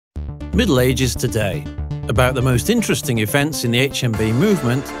Middle Ages Today, about the most interesting events in the HMB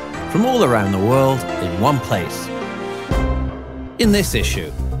movement from all around the world in one place. In this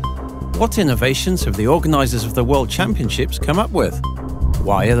issue, what innovations have the organisers of the World Championships come up with?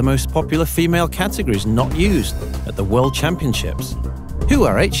 Why are the most popular female categories not used at the World Championships? Who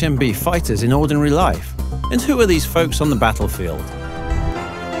are HMB fighters in ordinary life? And who are these folks on the battlefield?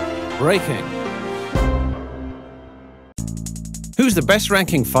 Breaking. Who's the best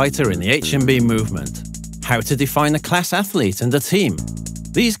ranking fighter in the HMB movement? How to define a class athlete and a team?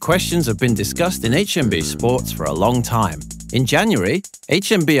 These questions have been discussed in HMB sports for a long time. In January,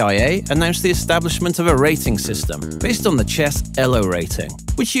 HMBIA announced the establishment of a rating system based on the chess ELO rating,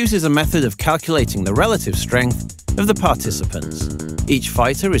 which uses a method of calculating the relative strength of the participants. Each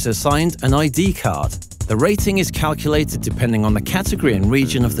fighter is assigned an ID card. The rating is calculated depending on the category and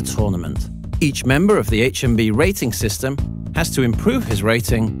region of the tournament. Each member of the HMB rating system has to improve his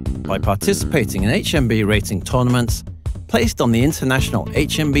rating by participating in HMB rating tournaments placed on the International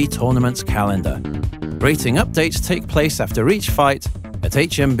HMB Tournaments calendar. Rating updates take place after each fight at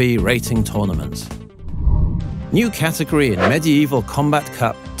HMB rating tournaments. New category in Medieval Combat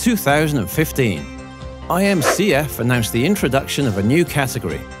Cup 2015. IMCF announced the introduction of a new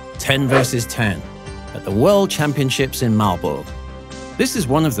category, 10 vs 10, at the World Championships in Marburg. This is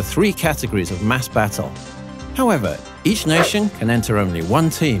one of the 3 categories of mass battle. However, each nation can enter only one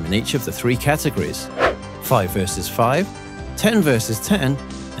team in each of the 3 categories: 5 vs 5, 10 vs 10,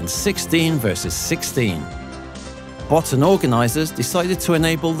 and 16 vs 16. Botten organisers decided to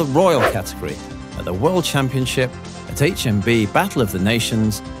enable the Royal category at the World Championship at HMB Battle of the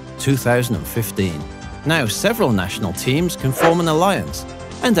Nations 2015. Now several national teams can form an alliance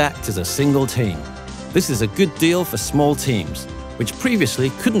and act as a single team. This is a good deal for small teams, which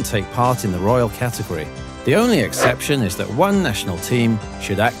previously couldn't take part in the Royal category. The only exception is that one national team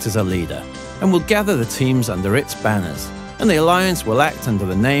should act as a leader and will gather the teams under its banners, and the alliance will act under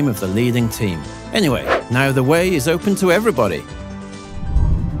the name of the leading team. Anyway, now the way is open to everybody.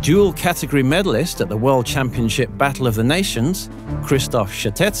 Dual category medalist at the World Championship Battle of the Nations, Krzysztof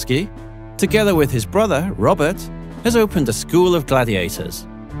Shatecki, together with his brother, Robert, has opened a school of gladiators.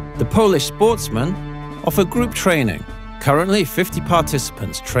 The Polish sportsmen offer group training. Currently, 50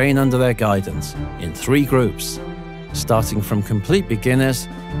 participants train under their guidance in 3 groups, starting from complete beginners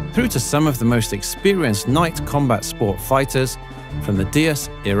through to some of the most experienced night combat sport fighters from the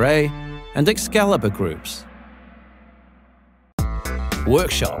Dias Irae and Excalibur groups.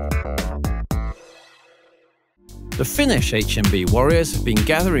 Workshop. The Finnish HMB warriors have been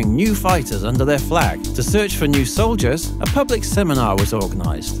gathering new fighters under their flag. To search for new soldiers, a public seminar was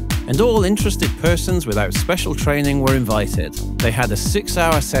organised, and all interested persons without special training were invited. They had a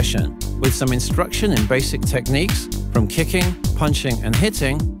 6-hour session with some instruction in basic techniques from kicking, punching and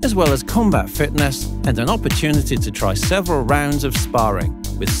hitting, as well as combat fitness, and an opportunity to try several rounds of sparring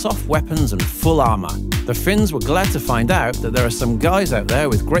with soft weapons and full armour. The Finns were glad to find out that there are some guys out there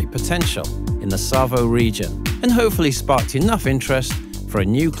with great potential in the Savo region, and hopefully sparked enough interest for a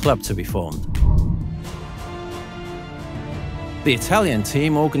new club to be formed. The Italian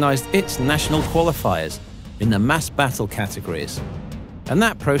team organised its national qualifiers in the mass battle categories, and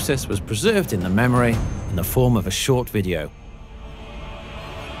that process was preserved in the memory in the form of a short video.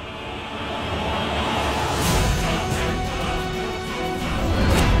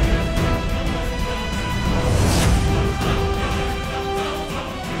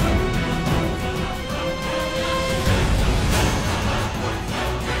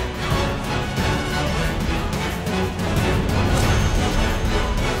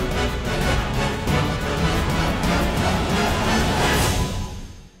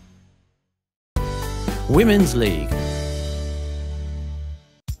 Women's League.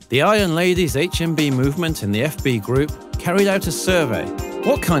 The Iron Ladies HMB movement in the FB group carried out a survey.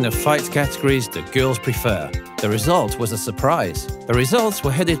 What kind of fight categories do girls prefer? The result was a surprise. The results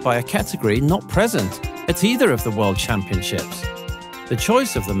were headed by a category not present at either of the World Championships. The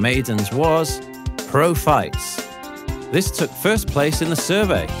choice of the maidens was Pro Fights. This took first place in the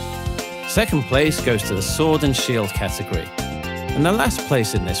survey. Second place goes to the Sword and Shield category. And the last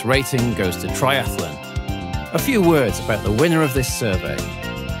place in this rating goes to Triathlon. A few words about the winner of this survey.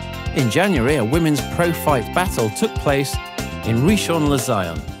 In January, a women's pro fight battle took place in Rishon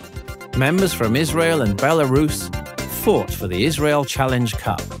LeZion. Members from Israel and Belarus fought for the Israel Challenge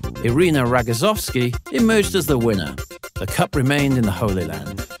Cup. Irina Ragazovsky emerged as the winner. The cup remained in the Holy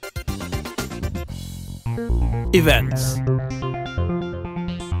Land. Events.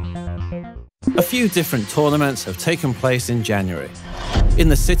 A few different tournaments have taken place in January. In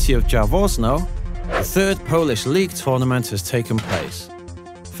the city of Jaworzno, the 3rd Polish League tournament has taken place.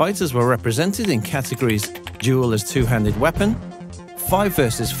 Fighters were represented in categories duel as two-handed weapon, 5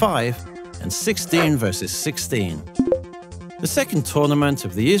 versus 5, and 16 versus 16. The second tournament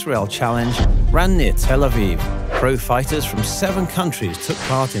of the Israel Challenge ran near Tel Aviv. Pro fighters from 7 countries took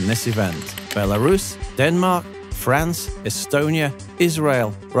part in this event. Belarus, Denmark, France, Estonia,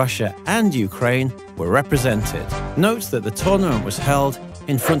 Israel, Russia and Ukraine were represented. Note that the tournament was held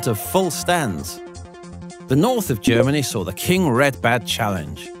in front of full stands. The north of Germany saw the King Red Bad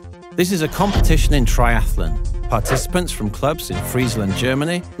Challenge. This is a competition in triathlon. Participants from clubs in Friesland,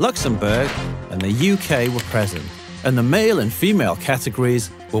 Germany, Luxembourg and the UK were present. And the male and female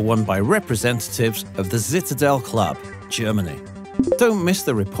categories were won by representatives of the Citadel Club, Germany. Don't miss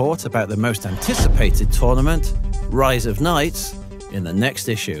the report about the most anticipated tournament, Rise of Knights, in the next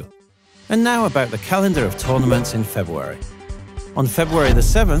issue. And now about the calendar of tournaments in February. On February the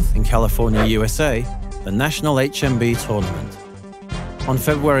 7th in California, USA, the National HMB Tournament. On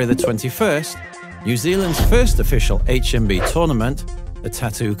February the 21st, New Zealand's first official HMB tournament, the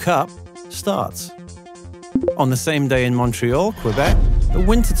Tattoo Cup, starts. On the same day in Montreal, Quebec, the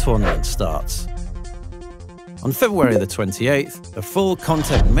Winter Tournament starts. On February the 28th, the full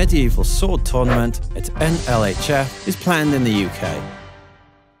contact medieval sword tournament at NLHF is planned in the UK.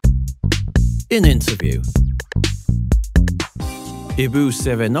 In interview. Ibou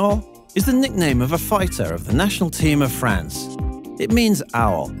Cévenol is the nickname of a fighter of the national team of France. It means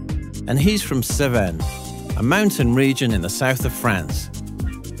owl, and he's from Cévennes, a mountain region in the south of France.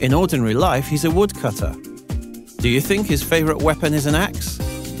 In ordinary life, he's a woodcutter. Do you think his favourite weapon is an axe?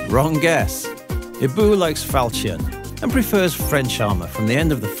 Wrong guess. Ibou likes falchion and prefers French armour from the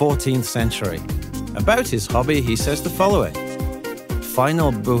end of the 14th century. About his hobby, he says the following.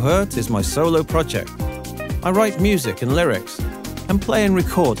 Final Buhurt is my solo project. I write music and lyrics and play and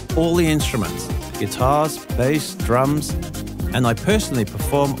record all the instruments, guitars, bass, drums, and I personally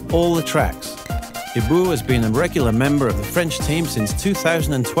perform all the tracks. Ibou has been a regular member of the French team since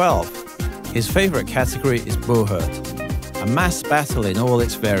 2012. His favourite category is Buhurt, a mass battle in all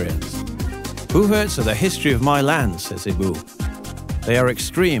its variants. Buhurts are the history of my land, says Ibou. They are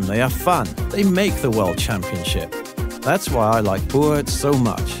extreme, they are fun, they make the World Championship. That's why I like Buhurts so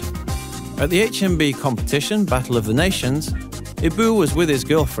much. At the HMB competition, Battle of the Nations, Ibou was with his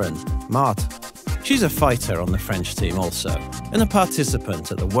girlfriend, Marthe. She's a fighter on the French team also, and a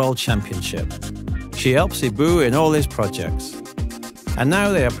participant at the World Championship. She helps Ibou in all his projects. And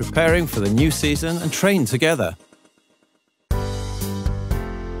now they are preparing for the new season and train together.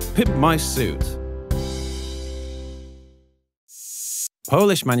 Pimp My Suit.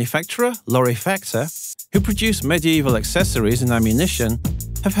 Polish manufacturer Lori Factor, who produce medieval accessories and ammunition,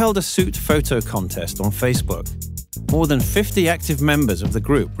 have held a suit photo contest on Facebook. More than 50 active members of the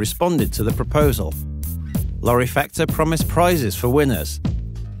group responded to the proposal. Lori Factor promised prizes for winners.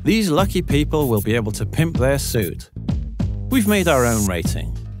 These lucky people will be able to pimp their suit. We've made our own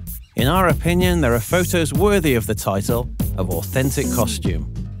rating. In our opinion, there are photos worthy of the title of Authentic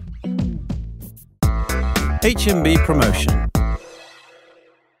Costume. HMB promotion.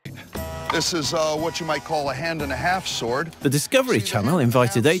 This is what you might call a hand-and-a-half sword. The Discovery Channel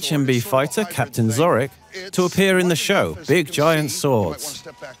invited HMB fighter Captain Zorik to appear in the show, Big Giant Swords.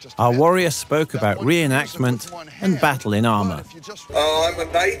 Our warrior spoke about reenactment and battle in armour. I'm a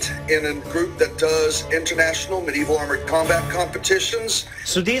knight in a group that does international medieval armored combat competitions.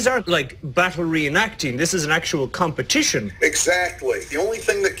 So these aren't like battle reenacting, this is an actual competition. Exactly. The only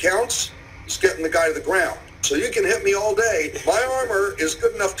thing that counts is getting the guy to the ground. So you can hit me all day. My armor is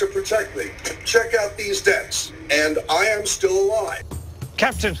good enough to protect me. Check out these dents, and I am still alive.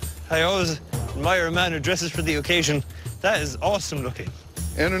 Captain, I always admire a man who dresses for the occasion. That is awesome looking.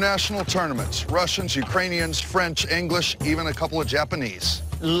 International tournaments. Russians, Ukrainians, French, English, even a couple of Japanese.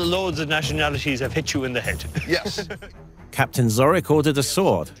 Loads of nationalities have hit you in the head. Yes. Captain Zorik ordered a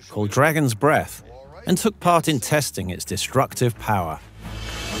sword called Dragon's Breath and took part in testing its destructive power.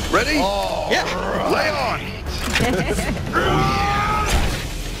 Ready? Oh, yeah. Lay on.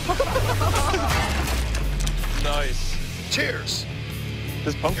 Nice. Cheers.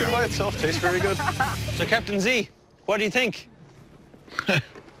 Does pumpkin by itself taste very good? So, Captain Z, what do you think?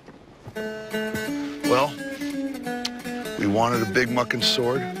 Well, we wanted a big mucking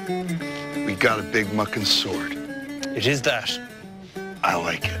sword. We got a big mucking sword. It is that. I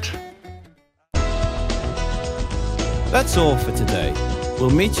like it. That's all for today. We'll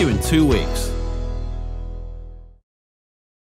meet you in 2 weeks.